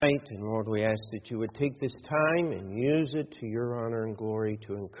And Lord, we ask that you would take this time and use it to your honor and glory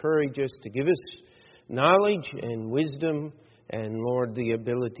to encourage us, to give us knowledge and wisdom, and Lord, the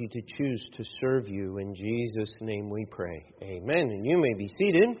ability to choose to serve you. In Jesus' name we pray. Amen. And you may be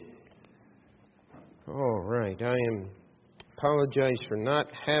seated. All right. I apologize for not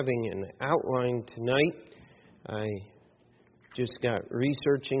having an outline tonight. I just got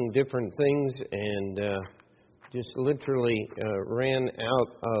researching different things and just literally ran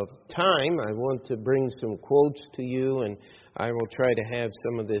out of time. I want to bring some quotes to you, and I will try to have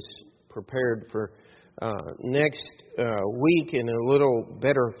some of this prepared for next week in a little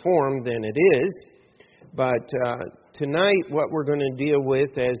better form than it is. But tonight, what we're going to deal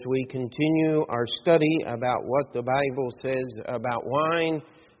with as we continue our study about what the Bible says about wine,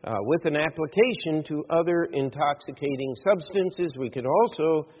 with an application to other intoxicating substances. We could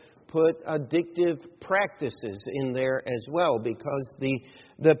also put addictive practices in there as well, because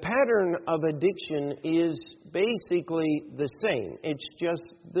the pattern of addiction is basically the same. It's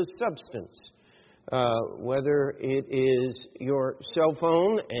just the substance. Whether it is your cell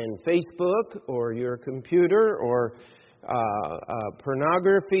phone and Facebook, or your computer, or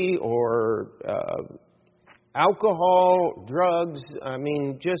pornography, or alcohol, drugs. I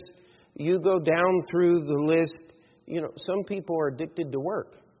mean, just you go down through the list. You know, some people are addicted to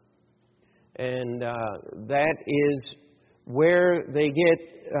work. And that is where they get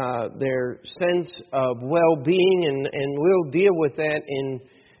their sense of well-being, and we'll deal with that in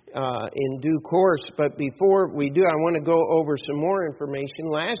due course. But before we do, I want to go over some more information.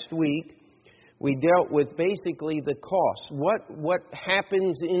 Last week, we dealt with basically the cost. What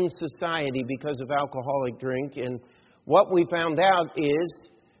happens in society because of alcoholic drink, and what we found out is,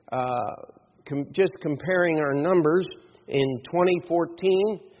 just comparing our numbers, in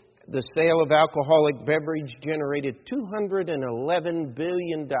 2014, the sale of alcoholic beverage generated $211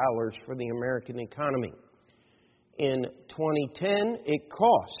 billion for the American economy. In 2010, it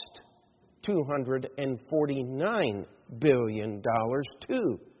cost $249 billion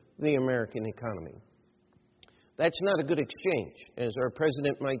to the American economy. That's not a good exchange. As our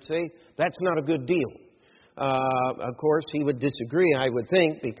president might say, that's not a good deal. Of course, he would disagree, I would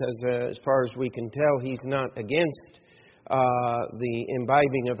think, because as far as we can tell, he's not against the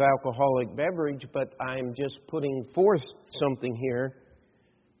imbibing of alcoholic beverage, but I'm just putting forth something here.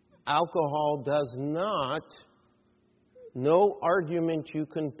 Alcohol does not, no argument you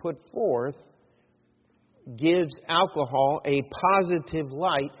can put forth gives alcohol a positive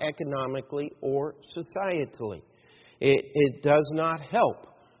light economically or societally. It does not help.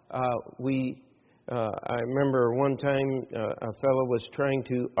 I remember one time a fellow was trying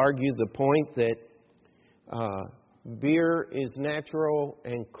to argue the point that beer is natural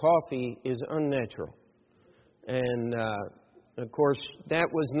and coffee is unnatural. And, of course,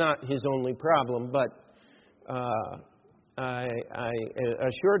 that was not his only problem. But I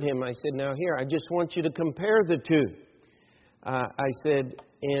assured him, I said, now here, I just want you to compare the two. I said,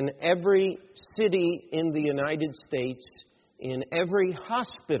 in every city in the United States, in every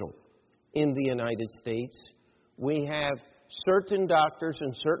hospital in the United States, we have certain doctors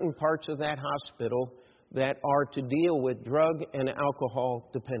in certain parts of that hospital that are to deal with drug and alcohol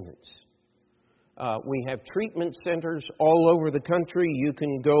dependence. We have treatment centers all over the country. You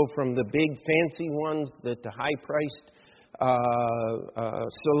can go from the big fancy ones that the high-priced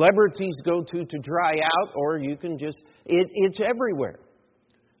celebrities go to dry out, or you can just, it's everywhere.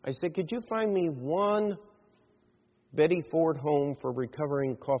 I said, could you find me one Betty Ford home for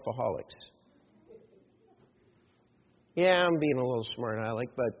recovering coffeeholics? Yeah, I'm being a little smart-aleck,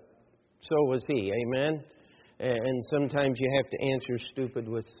 but so was he, amen? And sometimes you have to answer stupid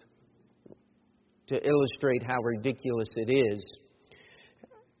to illustrate how ridiculous it is.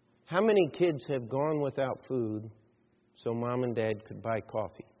 How many kids have gone without food so mom and dad could buy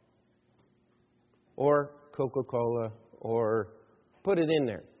coffee? Or Coca-Cola, or put it in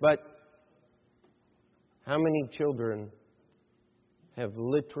there. But how many children have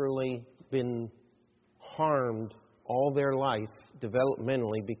literally been harmed all their life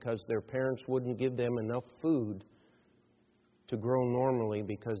developmentally because their parents wouldn't give them enough food to grow normally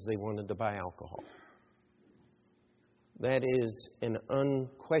because they wanted to buy alcohol? That is an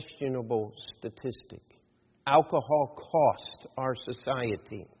unquestionable statistic. Alcohol costs our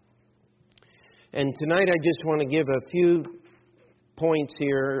society. And tonight I just want to give a few points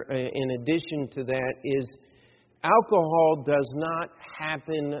here in addition to that. Is alcohol does not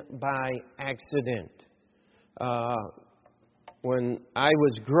happen by accident. When I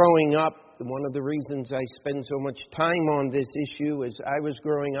was growing up, one of the reasons I spend so much time on this issue is I was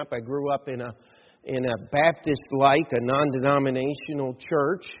growing up, I grew up in a in a Baptist-like, a non-denominational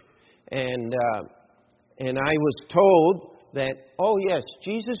church, and I was told that, oh yes,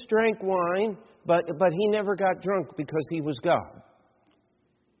 Jesus drank wine, but he never got drunk because he was God.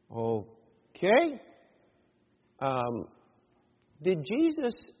 Okay. Did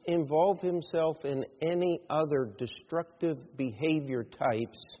Jesus involve himself in any other destructive behavior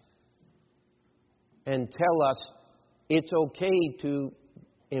types and tell us it's okay to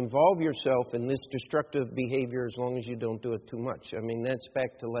involve yourself in this destructive behavior as long as you don't do it too much? I mean, that's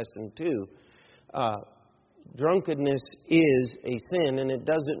back to lesson 2. Drunkenness is a sin, and it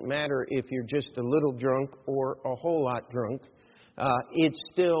doesn't matter if you're just a little drunk or a whole lot drunk. It's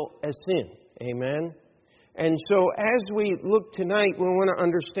still a sin. Amen? And so as we look tonight, we want to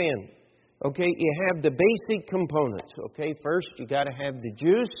understand, okay, you have the basic components, okay? First, you got to have the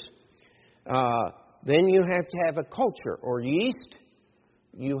juice. Then you have to have a culture or yeast.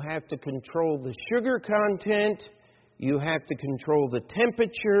 You have to control the sugar content. You have to control the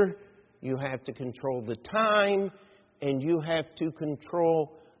temperature. You have to control the time. And you have to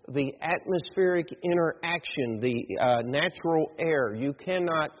control the atmospheric interaction, the natural air. You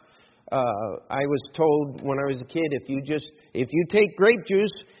cannot... I was told when I was a kid, if you take grape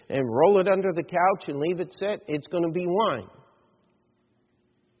juice and roll it under the couch and leave it set, it's going to be wine.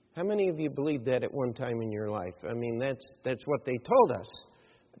 How many of you believed that at one time in your life? I mean, that's what they told us.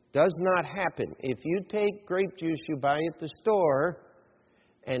 Does not happen. If you take grape juice you buy at the store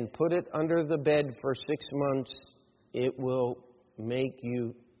and put it under the bed for 6 months, it will make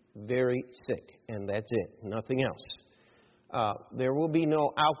you very sick. And that's it. Nothing else. There will be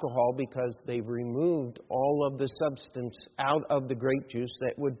no alcohol because they've removed all of the substance out of the grape juice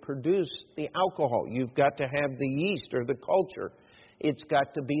that would produce the alcohol. You've got to have the yeast or the culture. It's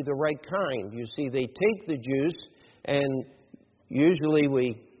got to be the right kind. You see, they take the juice, and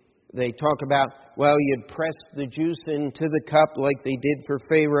usually they talk about, well, you'd press the juice into the cup like they did for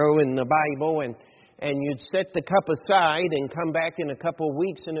Pharaoh in the Bible, and you'd set the cup aside and come back in a couple of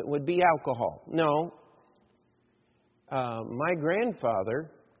weeks and it would be alcohol. No. My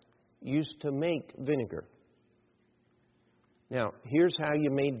grandfather used to make vinegar. Now, here's how you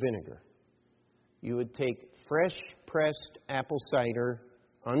made vinegar. You would take fresh pressed apple cider,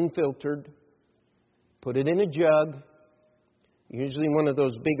 unfiltered, put it in a jug, usually one of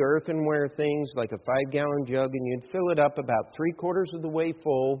those big earthenware things like a 5-gallon jug, and you'd fill it up about 3/4 of the way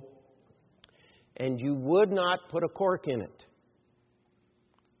full, and you would not put a cork in it.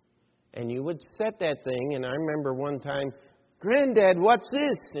 And you would set that thing, and I remember one time, Granddad, what's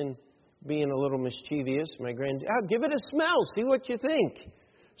this? And being a little mischievous, my granddad, give it a smell, see what you think.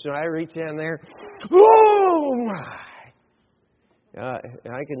 So I reach down there, oh my!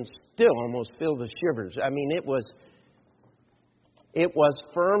 I can still almost feel the shivers. I mean, it was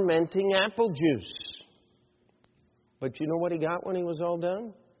fermenting apple juice. But you know what he got when he was all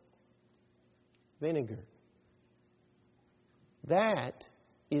done? Vinegar. That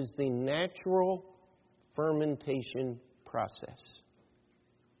is the natural fermentation process.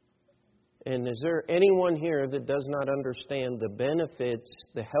 And is there anyone here that does not understand the benefits,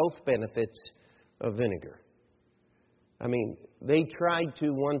 the health benefits of vinegar? I mean, they tried to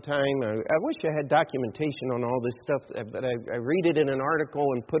one time, I wish I had documentation on all this stuff, but I read it in an article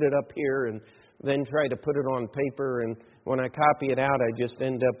and put it up here and then try to put it on paper. And when I copy it out, I just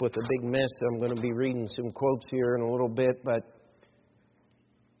end up with a big mess. I'm going to be reading some quotes here in a little bit, but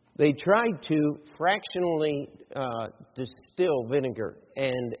they tried to fractionally distill vinegar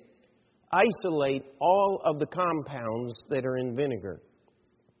and isolate all of the compounds that are in vinegar.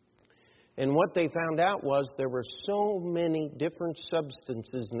 And what they found out was there were so many different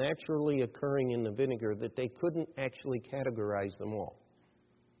substances naturally occurring in the vinegar that they couldn't actually categorize them all.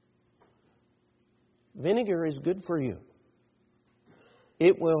 Vinegar is good for you.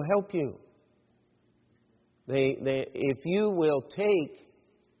 It will help you. If you will take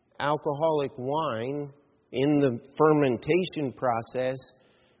alcoholic wine in the fermentation process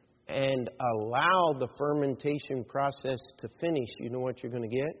and allow the fermentation process to finish, you know what you're going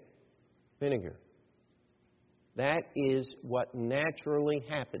to get? Vinegar. That is what naturally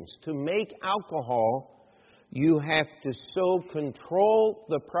happens. To make alcohol, you have to so control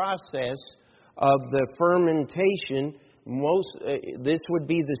the process of the fermentation. This would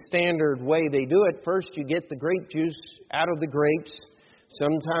be the standard way they do it. First, you get the grape juice out of the grapes.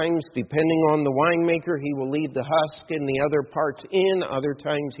 Sometimes, depending on the winemaker, he will leave the husk and the other parts in. Other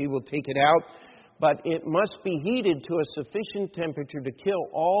times, he will take it out. But it must be heated to a sufficient temperature to kill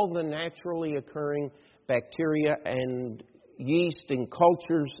all the naturally occurring bacteria and yeast and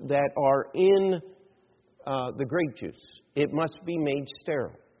cultures that are in the grape juice. It must be made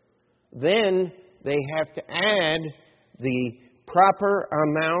sterile. Then they have to add the proper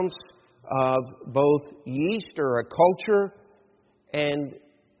amounts of both yeast or a culture. And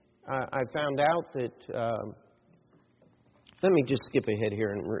I found out that, let me just skip ahead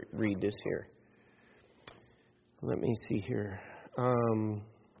here and read this here. Let me see here.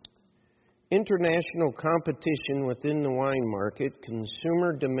 International competition within the wine market,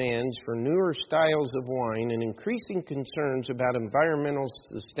 consumer demands for newer styles of wine, and increasing concerns about environmental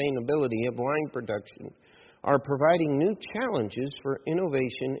sustainability of wine production are providing new challenges for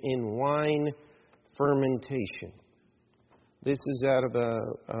innovation in wine fermentation. This is out of a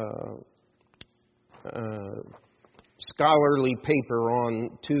scholarly paper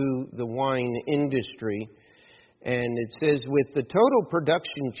on to the wine industry. And it says, with the total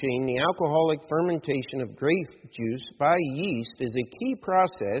production chain, the alcoholic fermentation of grape juice by yeast is a key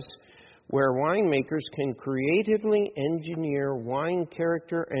process where winemakers can creatively engineer wine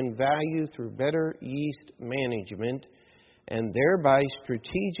character and value through better yeast management and thereby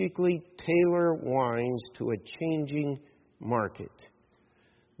strategically tailor wines to a changing market.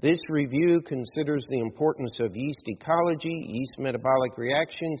 This review considers the importance of yeast ecology, yeast metabolic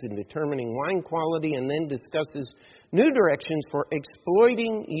reactions in determining wine quality, and then discusses new directions for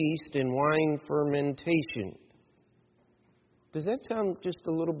exploiting yeast in wine fermentation. Does that sound just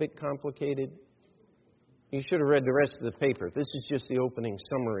a little bit complicated? You should have read the rest of the paper. This is just the opening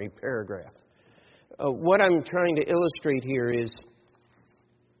summary paragraph. What I'm trying to illustrate here is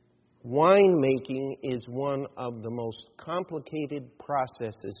winemaking is one of the most complicated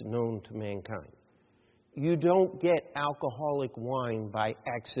processes known to mankind. You don't get alcoholic wine by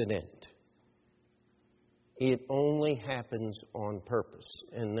accident. It only happens on purpose.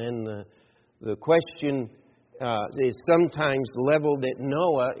 And then the question is sometimes leveled at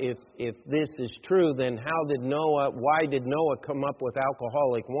Noah. If this is true, then why did Noah come up with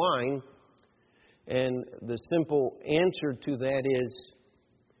alcoholic wine? And the simple answer to that is,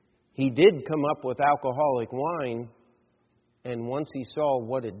 he did come up with alcoholic wine, and once he saw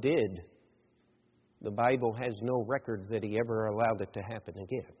what it did, the Bible has no record that he ever allowed it to happen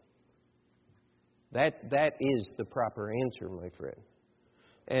again. That is the proper answer, my friend.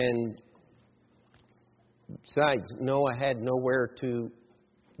 And besides, Noah had nowhere to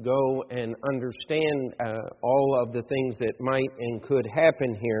go and understand all of the things that might and could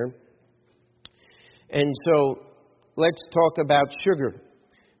happen here. And so, let's talk about sugar.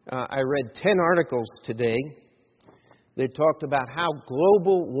 I read 10 articles today that talked about how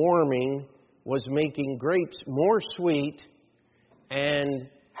global warming was making grapes more sweet and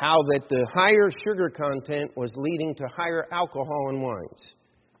how that the higher sugar content was leading to higher alcohol in wines.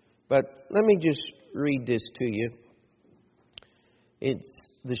 But let me just read this to you. It's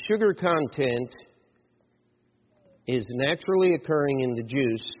the sugar content is naturally occurring in the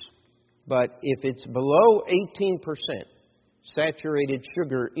juice, but if it's below 18% saturated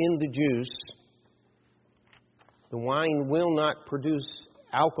sugar in the juice, the wine will not produce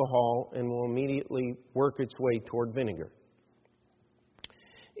alcohol and will immediately work its way toward vinegar.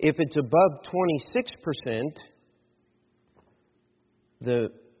 If it's above 26%,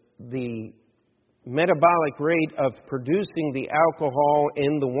 the metabolic rate of producing the alcohol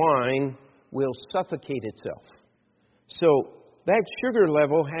in the wine will suffocate itself. So that sugar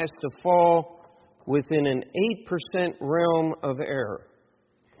level has to fall within an 8% realm of error.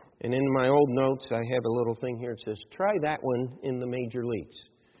 And in my old notes, I have a little thing here that says, try that one in the major leagues.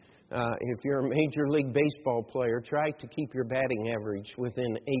 If you're a Major League Baseball player, try to keep your batting average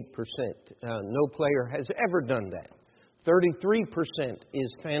within 8%. No player has ever done that. 33%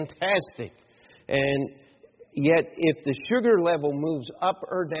 is fantastic. And yet, if the sugar level moves up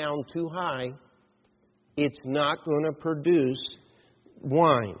or down too high, it's not going to produce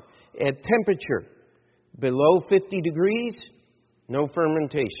wine. At temperature below 50 degrees, no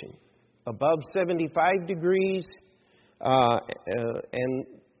fermentation. Above 75 degrees, and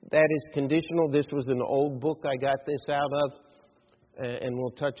that is conditional. This was an old book I got this out of, and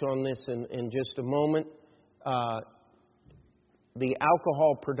we'll touch on this in just a moment. The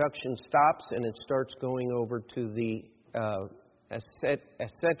alcohol production stops, and it starts going over to the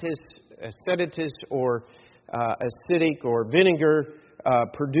acetous or acidic or vinegar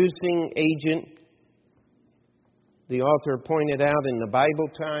producing agent. The author pointed out in the Bible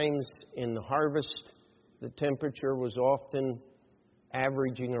times, in the harvest, the temperature was often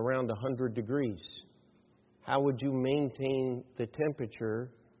averaging around 100 degrees. How would you maintain the temperature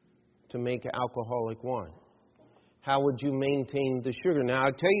to make alcoholic wine? How would you maintain the sugar? Now,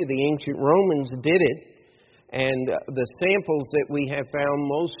 I'll tell you, the ancient Romans did it, and the samples that we have found,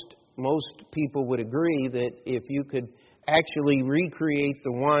 most people would agree that if you could actually recreate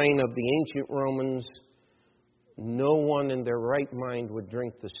the wine of the ancient Romans, no one in their right mind would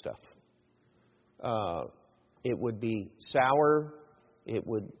drink the stuff. It would be sour.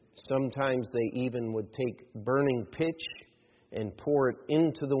 Sometimes they even would take burning pitch and pour it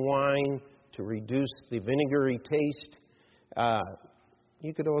into the wine to reduce the vinegary taste.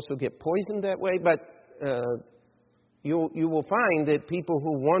 You could also get poisoned that way, but you will find that people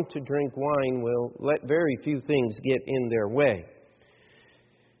who want to drink wine will let very few things get in their way.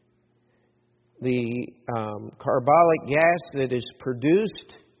 The carbolic gas that is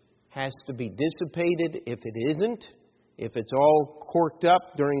produced has to be dissipated. If it isn't, if it's all corked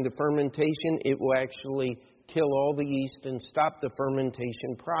up during the fermentation, it will actually kill all the yeast and stop the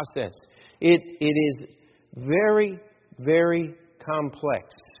fermentation process. It is very, very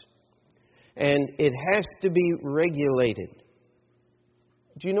complex. And it has to be regulated.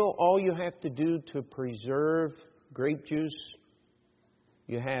 Do you know all you have to do to preserve grape juice?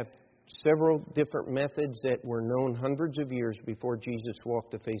 You have several different methods that were known hundreds of years before Jesus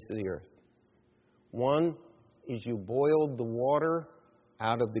walked the face of the earth. One is you boiled the water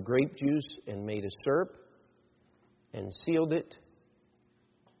out of the grape juice and made a syrup and sealed it.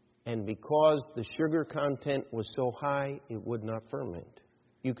 And because the sugar content was so high, it would not ferment.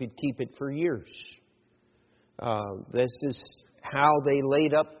 You could keep it for years. This is how they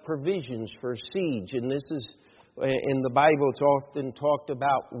laid up provisions for siege. And this is, in the Bible, it's often talked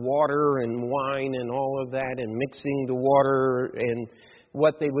about water and wine and all of that and mixing the water. And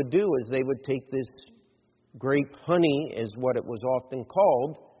what they would do is they would take this grape honey, is what it was often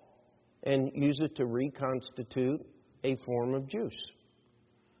called, and use it to reconstitute a form of juice.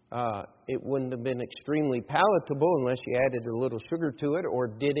 It wouldn't have been extremely palatable unless you added a little sugar to it or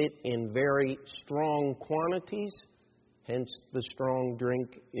did it in very strong quantities. Hence, the strong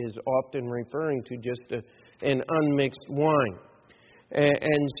drink is often referring to just an unmixed wine.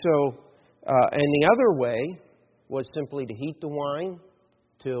 And the other way was simply to heat the wine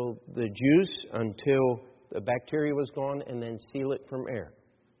till the juice, until the bacteria was gone, and then seal it from air.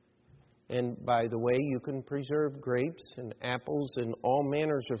 And by the way, you can preserve grapes and apples and all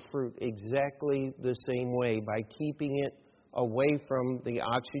manners of fruit exactly the same way, by keeping it away from the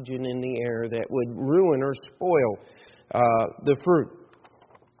oxygen in the air that would ruin or spoil the fruit.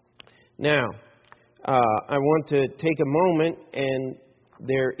 Now, I want to take a moment, and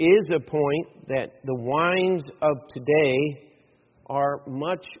there is a point that the wines of today are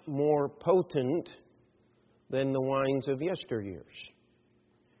much more potent than the wines of yesteryears.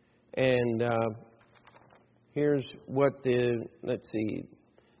 And here's what this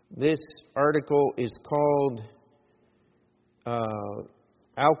article is called,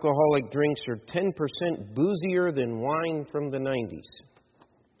 Alcoholic Drinks Are 10% Boozier Than Wine from the 90s.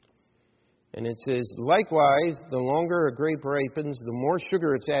 And it says, likewise, the longer a grape ripens, the more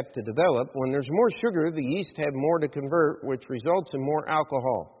sugar it's apt to develop. When there's more sugar, the yeast have more to convert, which results in more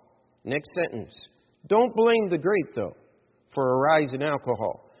alcohol. Next sentence. Don't blame the grape, though, for a rise in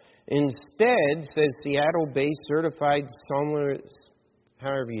alcohol. Instead, says Seattle-based certified sommelier,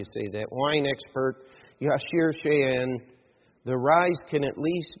 however you say that, wine expert Yashir Cheyenne, the rise can at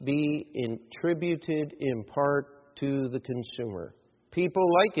least be attributed in part to the consumer. People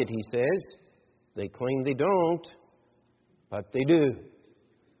like it, he says. They claim they don't, but they do.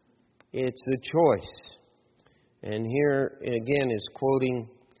 It's a choice. And here again is quoting,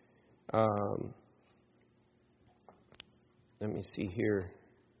 let me see here.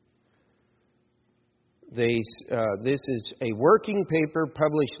 This is a working paper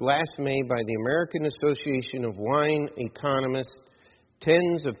published last May by the American Association of Wine Economists.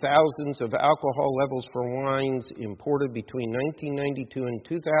 Tens of thousands of alcohol levels for wines imported between 1992 and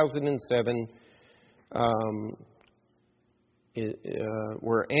 2007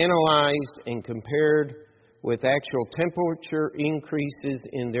 were analyzed and compared with actual temperature increases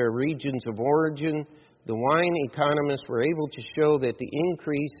in their regions of origin. The wine economists were able to show that the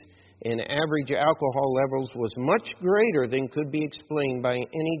increase in average alcohol levels was much greater than could be explained by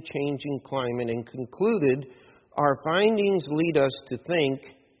any changing climate, and concluded, our findings lead us to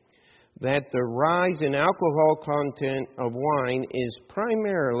think that the rise in alcohol content of wine is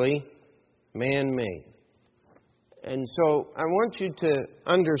primarily man-made. And so I want you to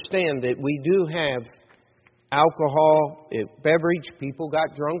understand that we do have alcohol, beverage. People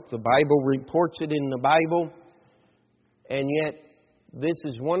got drunk. The Bible reports it in the Bible. And yet, this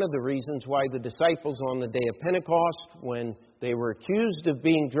is one of the reasons why the disciples on the day of Pentecost, when they were accused of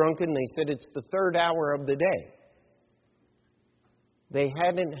being drunken, they said it's the third hour of the day. They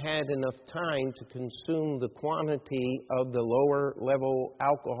hadn't had enough time to consume the quantity of the lower level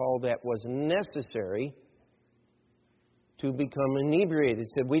alcohol that was necessary to become inebriated.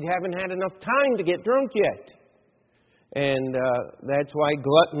 Said we haven't had enough time to get drunk yet. And that's why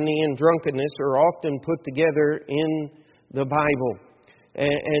gluttony and drunkenness are often put together in the Bible.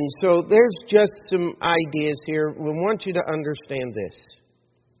 And so there's just some ideas here. We want you to understand this.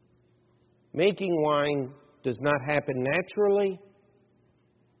 Making wine does not happen naturally.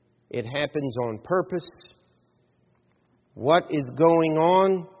 It happens on purpose. What is going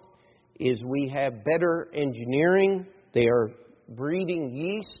on is we have better engineering. They are breeding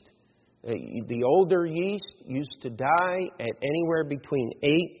yeast. The older yeast used to die at anywhere between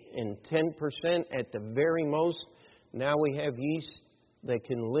 8 and 10% at the very most. Now we have yeast that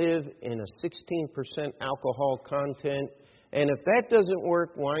can live in a 16% alcohol content. And if that doesn't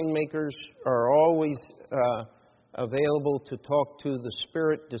work, winemakers are always available to talk to the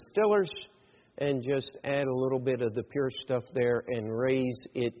spirit distillers and just add a little bit of the pure stuff there and raise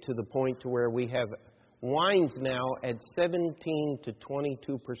it to the point to where we have wines now at 17 to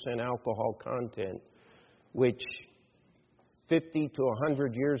 22% alcohol content, which 50 to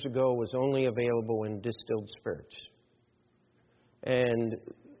 100 years ago was only available in distilled spirits. And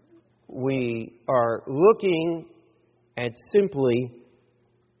we are looking at simply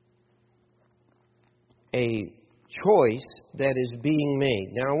a choice that is being made.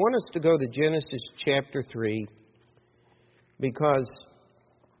 Now, I want us to go to Genesis chapter 3 because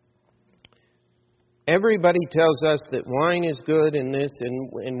everybody tells us that wine is good in this,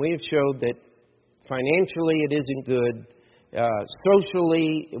 and we have showed that financially it isn't good.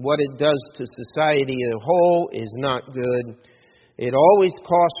 Socially, what it does to society as a whole is not good. It always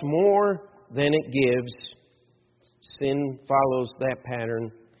costs more than it gives. Sin follows that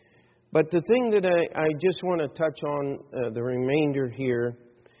pattern. But the thing that I just want to touch on the remainder here,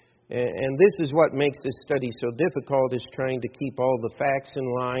 and this is what makes this study so difficult, is trying to keep all the facts in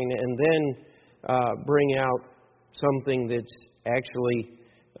line and then bring out something that's actually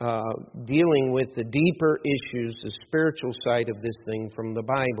dealing with the deeper issues, the spiritual side of this thing from the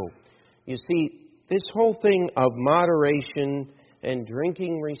Bible. You see, this whole thing of moderation and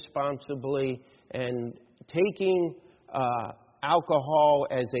drinking responsibly and taking alcohol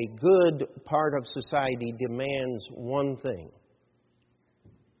as a good part of society demands one thing.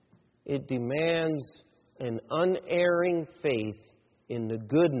 It demands an unerring faith in the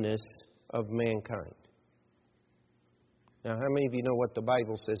goodness of mankind. Now, how many of you know what the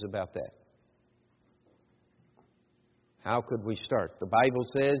Bible says about that? How could we start? The Bible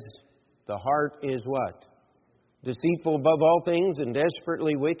says the heart is what? Deceitful above all things and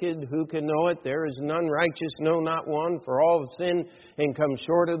desperately wicked. Who can know it? There is none righteous, no, not one. For all have sinned and come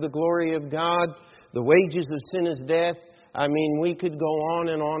short of the glory of God. The wages of sin is death. I mean, we could go on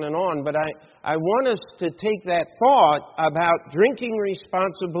and on and on. But I want us to take that thought about drinking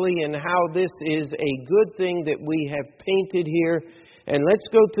responsibly and how this is a good thing that we have painted here. And let's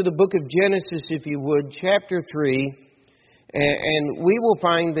go to the book of Genesis, if you would, chapter 3. And we will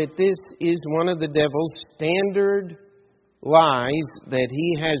find that this is one of the devil's standard lies that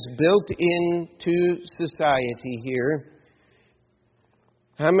he has built into society here.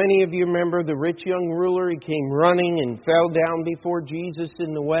 How many of you remember the rich young ruler? He came running and fell down before Jesus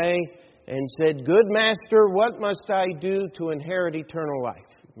in the way and said, "Good master, what must I do to inherit eternal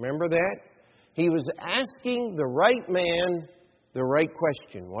life?" Remember that? He was asking the right man the right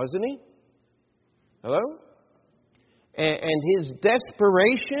question, wasn't he? Hello? And his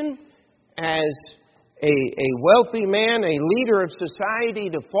desperation as a wealthy man, a leader of society,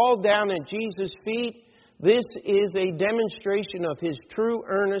 to fall down at Jesus' feet, this is a demonstration of his true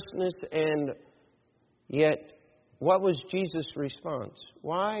earnestness. And yet, what was Jesus' response?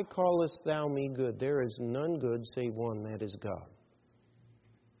 "Why callest thou me good? There is none good save one, that is God."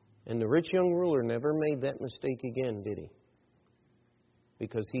 And the rich young ruler never made that mistake again, did he?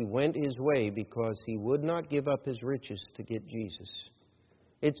 Because he went his way because he would not give up his riches to get Jesus.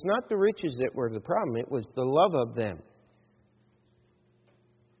 It's not the riches that were the problem. It was the love of them.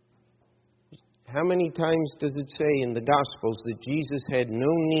 How many times does it say in the Gospels that Jesus had no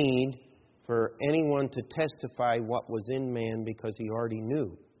need for anyone to testify what was in man because he already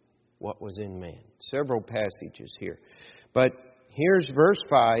knew what was in man? Several passages here. But here's verse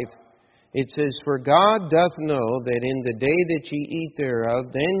 5. It says, "For God doth know that in the day that ye eat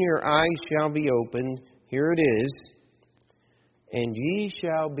thereof, then your eyes shall be opened." Here it is. "And ye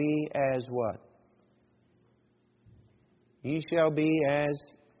shall be as" what? Ye shall be as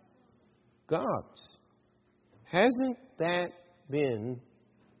gods. Hasn't that been,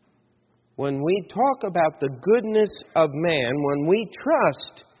 when we talk about the goodness of man, when we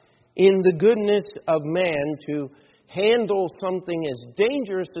trust in the goodness of man to handle something as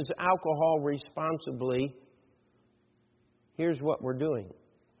dangerous as alcohol responsibly, here's what we're doing.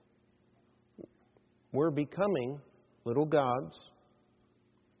 We're becoming little gods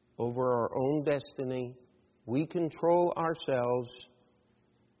over our own destiny. We control ourselves.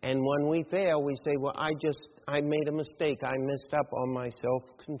 And when we fail, we say, well, I made a mistake. I messed up on my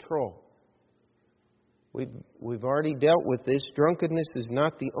self-control. We've already dealt with this. Drunkenness is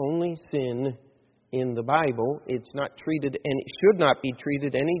not the only sin in the Bible. It's not treated, and it should not be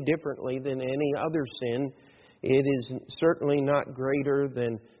treated any differently than any other sin. It is certainly not greater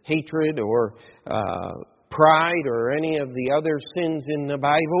than hatred or pride or any of the other sins in the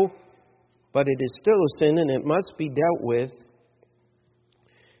Bible. But it is still a sin, and it must be dealt with.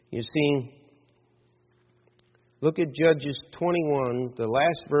 You see, look at Judges 21, the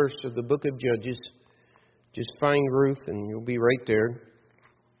last verse of the book of Judges. Just find Ruth, and you'll be right there.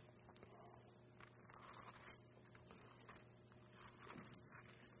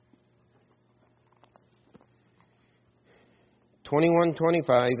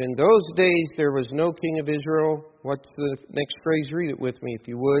 (21:25). In those days there was no king of Israel. What's the next phrase? Read it with me if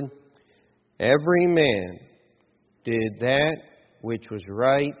you would. Every man did that which was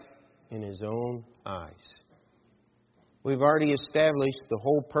right in his own eyes. We've already established the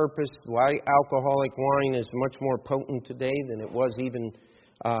whole purpose why alcoholic wine is much more potent today than it was even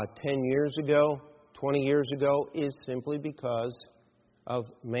 10 years ago, 20 years ago, is simply because of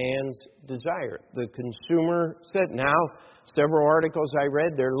man's desire. The consumer said, now, several articles I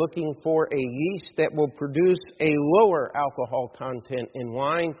read, they're looking for a yeast that will produce a lower alcohol content in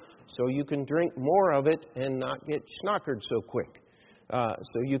wine so you can drink more of it and not get schnockered so quick.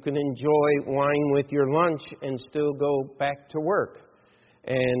 So you can enjoy wine with your lunch and still go back to work.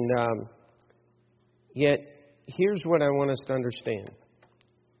 And yet, here's what I want us to understand.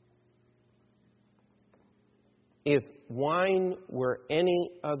 If wine were any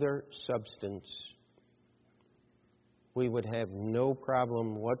other substance, we would have no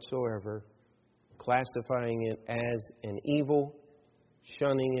problem whatsoever classifying it as an evil,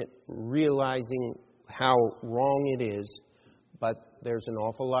 shunning it, realizing how wrong it is. But there's an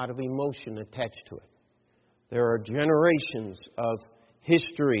awful lot of emotion attached to it. There are generations of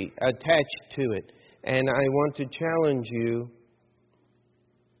history attached to it. And I want to challenge you,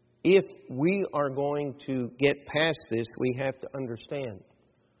 if we are going to get past this, we have to understand,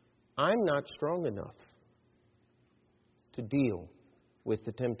 I'm not strong enough to deal with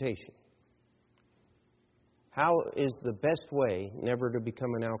the temptation. How is the best way never to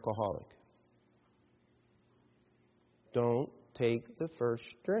become an alcoholic? Don't take the first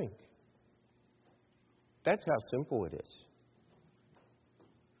drink. That's how simple it is.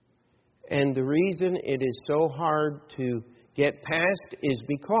 And the reason it is so hard to get past is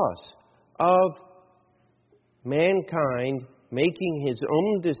because of mankind making his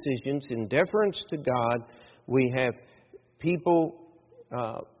own decisions in deference to God. We have people,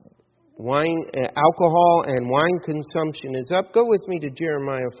 alcohol and wine consumption is up. Go with me to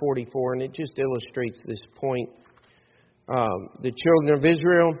Jeremiah 44, and it just illustrates this point. The children of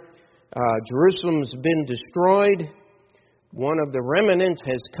Israel, Jerusalem's been destroyed. One of the remnants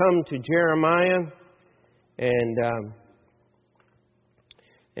has come to Jeremiah and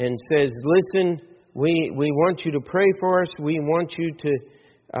says, listen, we want you to pray for us. We want you to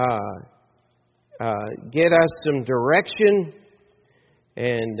get us some direction.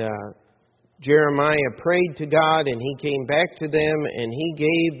 And Jeremiah prayed to God, and he came back to them, and he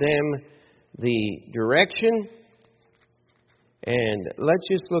gave them the direction. And let's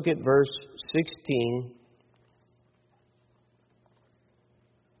just look at verse 16.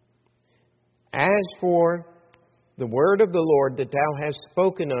 As for the word of the Lord that thou hast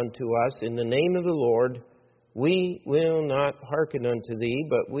spoken unto us in the name of the Lord, we will not hearken unto thee,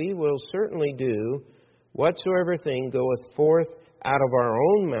 but we will certainly do whatsoever thing goeth forth out of our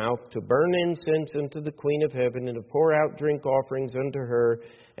own mouth, to burn incense unto the Queen of Heaven, and to pour out drink offerings unto her,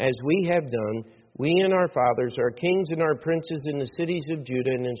 as we have done, we and our fathers, our kings and our princes in the cities of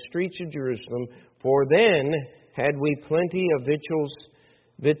Judah and in the streets of Jerusalem. For then had we plenty of victuals,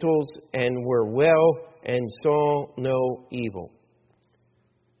 and were well, and saw no evil.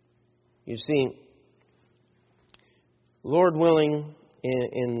 You see, Lord willing,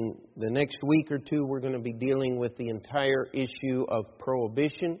 in the next week or two, we're going to be dealing with the entire issue of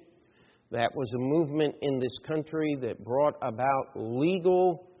prohibition. That was a movement in this country that brought about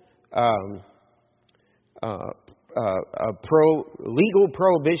legal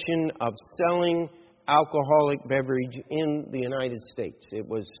prohibition of selling alcoholic beverage in the United States. It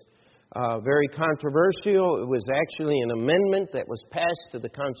was very controversial. It was actually an amendment that was passed to the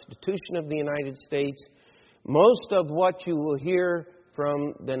Constitution of the United States. Most of what you will hear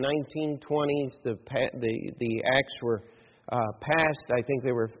from the 1920s, the acts were passed. I think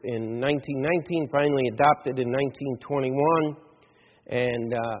they were in 1919, finally adopted in 1921.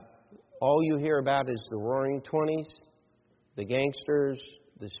 And all you hear about is the Roaring Twenties, the gangsters,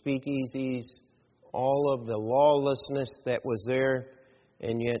 the speakeasies, all of the lawlessness that was there.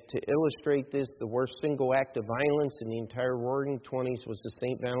 And yet, to illustrate this, the worst single act of violence in the entire Roaring Twenties was the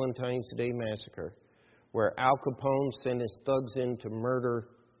St. Valentine's Day Massacre, where Al Capone sent his thugs in to murder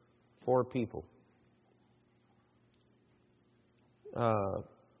 4 people.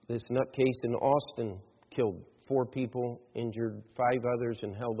 This nutcase in Austin killed 4 people, injured 5 others,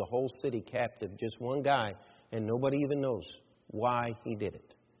 and held the whole city captive. Just one guy, and nobody even knows why he did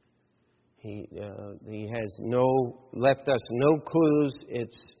it. He has left us no clues.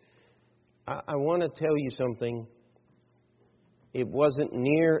 I want to tell you something. It wasn't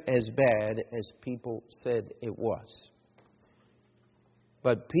near as bad as people said it was.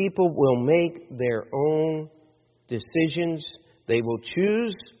 But people will make their own decisions. They will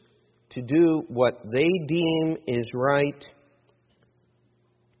choose to do what they deem is right.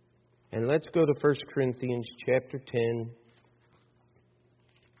 And let's go to 1 Corinthians chapter 10.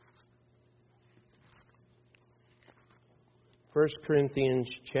 1 Corinthians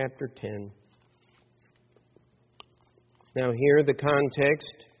chapter 10. Now here the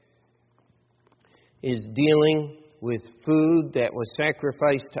context is dealing with food that was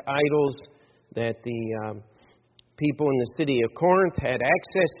sacrificed to idols that the people in the city of Corinth had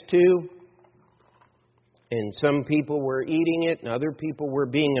access to. And some people were eating it and other people were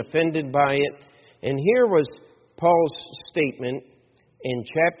being offended by it. And here was Paul's statement in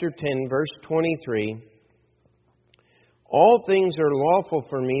chapter 10, verse 23. All things are lawful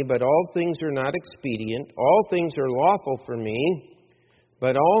for me, but all things are not expedient. All things are lawful for me,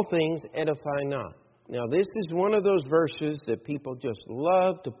 but all things edify not. Now, this is one of those verses that people just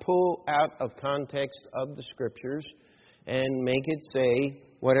love to pull out of context of the Scriptures and make it say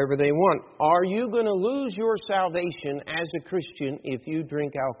whatever they want. Are you going to lose your salvation as a Christian if you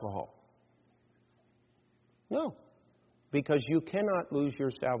drink alcohol? No, because you cannot lose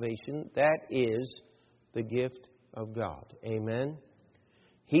your salvation. That is the gift of God. Amen?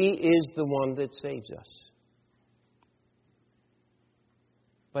 He is the one that saves us.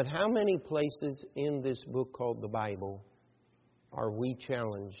 But how many places in this book called the Bible are we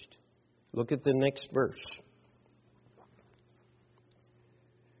challenged? Look at the next verse.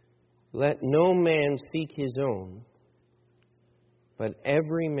 Let no man seek his own, but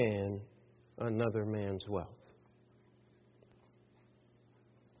every man another man's wealth.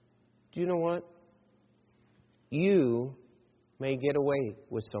 Do you know what? You may get away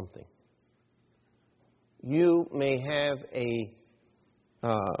with something. You may have a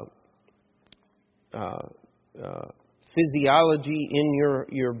physiology in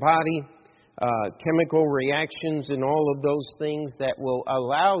your body, chemical reactions and all of those things that will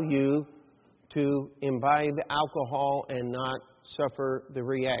allow you to imbibe alcohol and not suffer the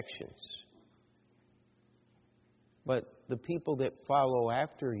reactions. But the people that follow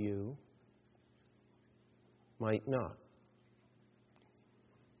after you might not.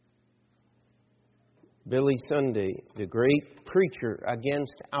 Billy Sunday, the great preacher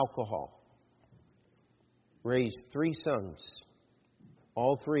against alcohol, raised 3 sons,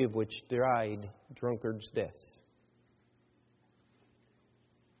 all 3 of which died drunkards' deaths.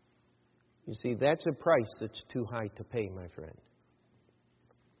 You see, that's a price that's too high to pay, my friend.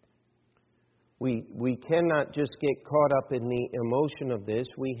 We cannot just get caught up in the emotion of this.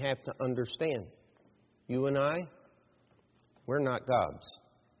 We have to understand. You and I, we're not gods.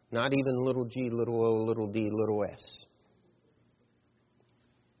 Not even little g, little o, little d, little s.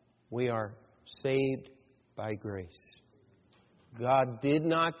 We are saved by grace. God did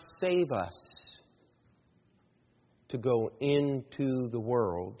not save us to go into the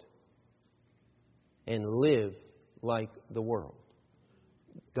world and live like the world.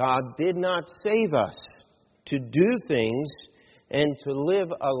 God did not save us to do things and to live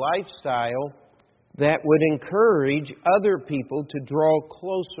a lifestyle that would encourage other people to draw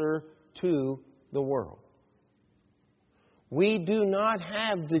closer to the world. We do not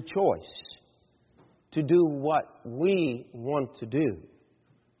have the choice to do what we want to do.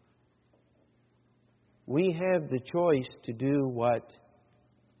 We have the choice to do what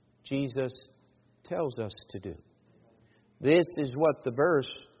Jesus tells us to do. This is what the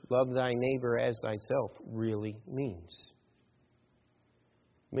verse, love thy neighbor as thyself, really means.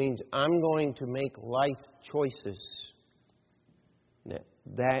 It means I'm going to make life choices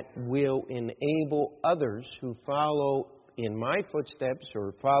that will enable others who follow in my footsteps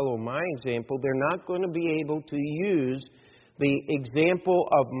or follow my example. They're not going to be able to use the example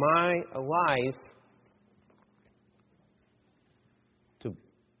of my life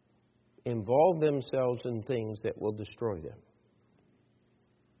involve themselves in things that will destroy them.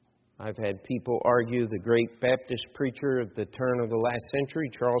 I've had people argue the great Baptist preacher of the turn of the last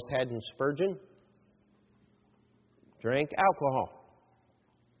century, Charles Haddon Spurgeon, drank alcohol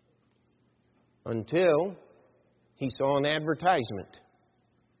until he saw an advertisement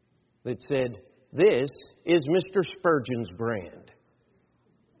that said, "This is Mr. Spurgeon's brand."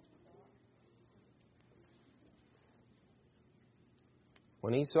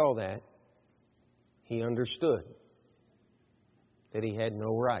 When he saw that, he understood that he had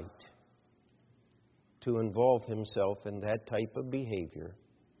no right to involve himself in that type of behavior,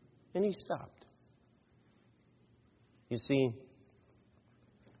 and he stopped. You see,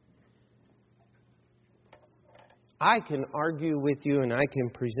 I can argue with you and I can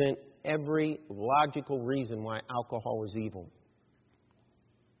present every logical reason why alcohol is evil.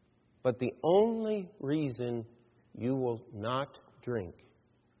 But the only reason you will not drink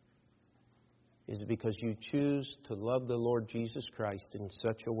is because you choose to love the Lord Jesus Christ in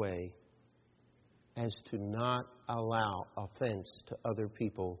such a way as to not allow offense to other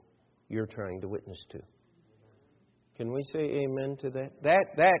people you're trying to witness to. Can we say amen to that?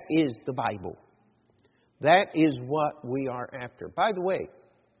 That is the Bible. That is what we are after. By the way,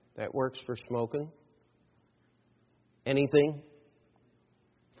 that works for smoking. Anything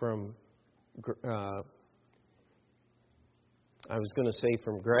from, I was going to say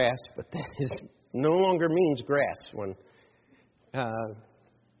from grass, but that is no longer means grass.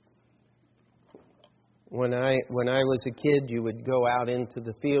 When I was a kid, you would go out into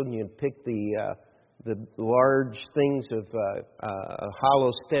the field and you'd pick the large things of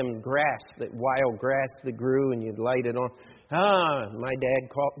hollow-stemmed grass, that wild grass that grew, and you'd light it on. My dad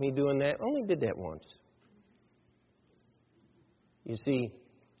caught me doing that. Only did that once. You see,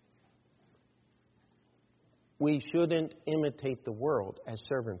 we shouldn't imitate the world as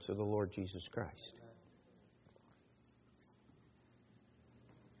servants of the Lord Jesus Christ.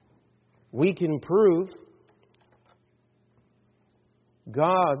 We can prove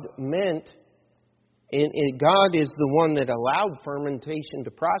God meant, and God is the one that allowed fermentation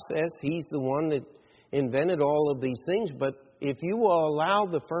to process. He's the one that invented all of these things. But if you will allow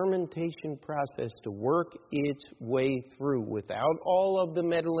the fermentation process to work its way through without all of the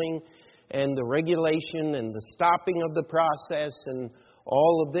meddling and the regulation and the stopping of the process and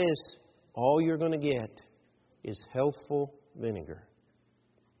all of this, all you're going to get is healthful vinegar.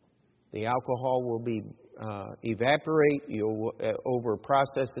 The alcohol will be evaporate over a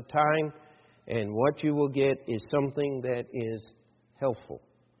process of time, and what you will get is something that is healthful.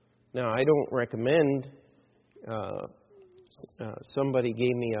 Now, I don't recommend. Somebody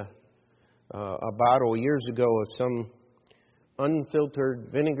gave me a bottle years ago of some unfiltered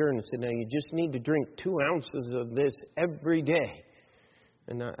vinegar, and said, "Now you just need to drink 2 ounces of this every day."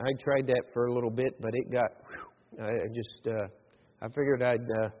 And I tried that for a little bit, but it got. I figured I'd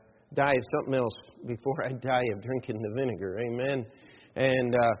die of something else before I die of drinking the vinegar. Amen.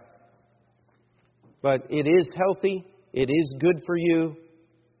 And but it is healthy. It is good for you.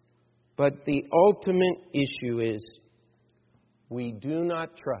 But the ultimate issue is we do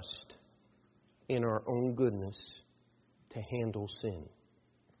not trust in our own goodness to handle sin.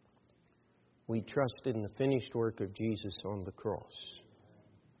 We trust in the finished work of Jesus on the cross.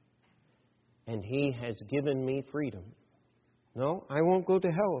 And He has given me freedom. No, I won't go to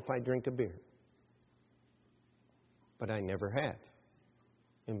hell if I drink a beer. But I never have.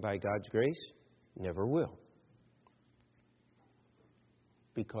 And by God's grace, never will.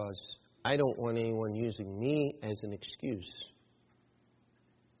 Because I don't want anyone using me as an excuse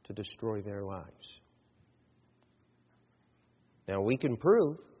to destroy their lives. Now, we can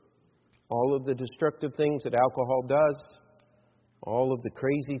prove all of the destructive things that alcohol does, all of the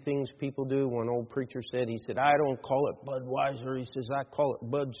crazy things people do. One old preacher said, he said, "I don't call it Budweiser." He says, "I call it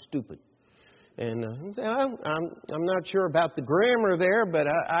Bud Stupid." And I'm not sure about the grammar there, but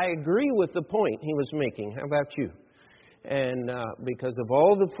I agree with the point he was making. How about you? And because of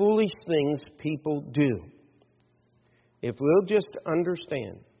all the foolish things people do, if we'll just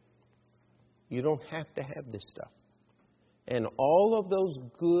understand, you don't have to have this stuff. And all of those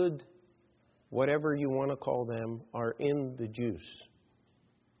good, whatever you want to call them, are in the juice.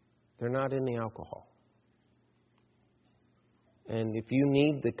 They're not in the alcohol. And if you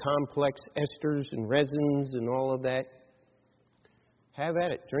need the complex esters and resins and all of that, have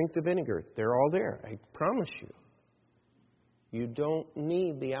at it. Drink the vinegar. They're all there. I promise you. You don't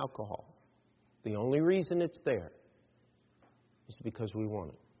need the alcohol. The only reason it's there is because we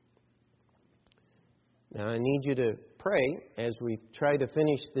want it. Now, I need you to pray as we try to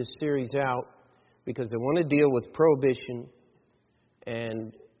finish this series out, because I want to deal with prohibition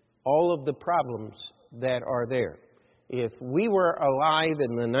and all of the problems that are there. If we were alive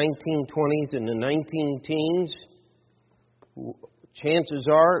in the 1920s and the 19-teens, chances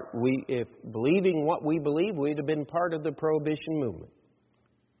are, if believing what we believe, we'd have been part of the Prohibition movement.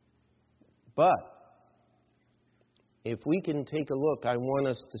 But if we can take a look, I want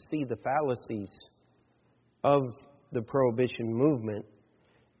us to see the fallacies of the Prohibition movement.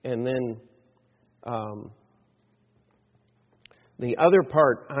 And then the other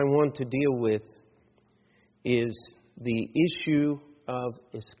part I want to deal with is the issue of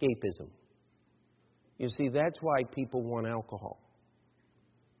escapism. You see, that's why people want alcohol.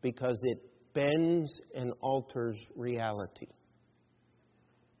 Because it bends and alters reality.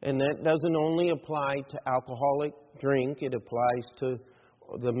 And that doesn't only apply to alcoholic drink. It applies to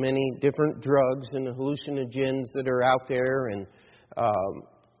the many different drugs and hallucinogens that are out there, and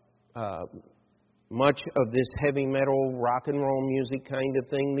much of this heavy metal, rock and roll music kind of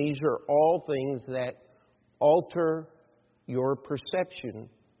thing. These are all things that alter your perception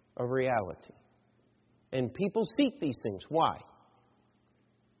of reality. And people seek these things. Why?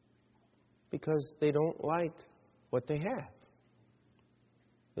 Because they don't like what they have.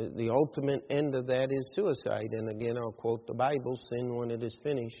 The ultimate end of that is suicide. And again, I'll quote the Bible, sin when it is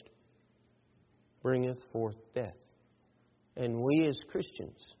finished bringeth forth death. And we as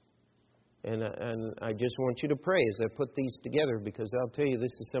Christians, and I just want you to pray as I put these together, because I'll tell you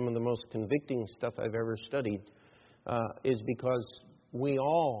this is some of the most convicting stuff I've ever studied, is because we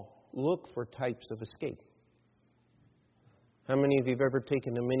all look for types of escape. How many of you have ever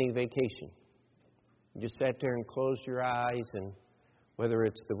taken a mini vacation? You just sat there and closed your eyes, and whether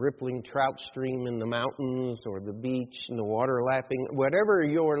it's the rippling trout stream in the mountains or the beach and the water lapping, whatever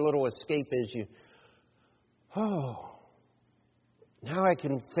your little escape is, now I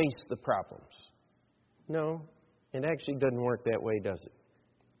can face the problems. No, it actually doesn't work that way, does it?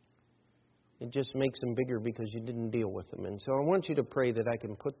 It just makes them bigger because you didn't deal with them. And so I want you to pray that I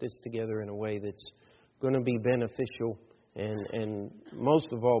can put this together in a way that's going to be beneficial and most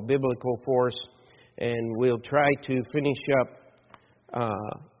of all biblical for us. And we'll try to finish up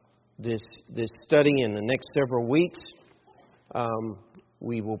this study in the next several weeks.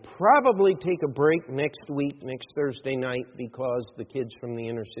 We will probably take a break next week, next Thursday night, because the kids from the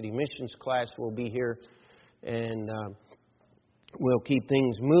Inner City Missions class will be here, and we'll keep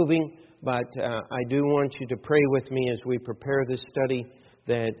things moving. But I do want you to pray with me as we prepare this study,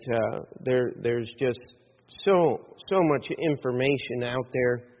 that there's just so much information out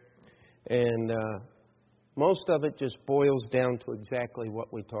there, and most of it just boils down to exactly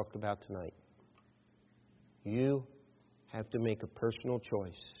what we talked about tonight. You have to make a personal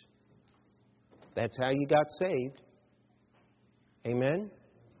choice. That's how you got saved. Amen?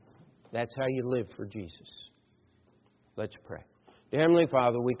 That's how you live for Jesus. Let's pray. Dear Heavenly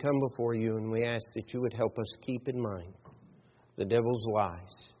Father, we come before you and we ask that you would help us keep in mind the devil's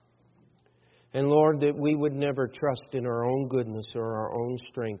lies. And Lord, that we would never trust in our own goodness or our own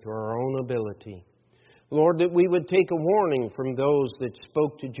strength or our own ability. Lord, that we would take a warning from those that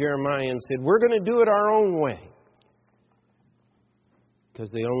spoke to Jeremiah and said, we're going to do it our own way. Because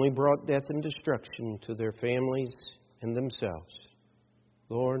they only brought death and destruction to their families and themselves.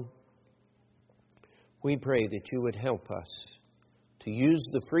 Lord, we pray that you would help us to use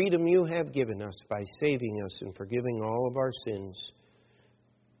the freedom you have given us by saving us and forgiving all of our sins,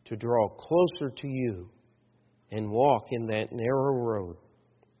 to draw closer to you and walk in that narrow road,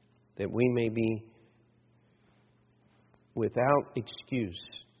 that we may be without excuse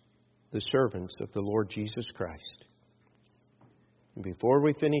the servants of the Lord Jesus Christ. And before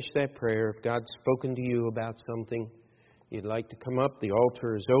we finish that prayer, if God's spoken to you about something, you'd like to come up, the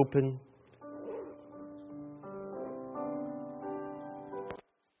altar is open.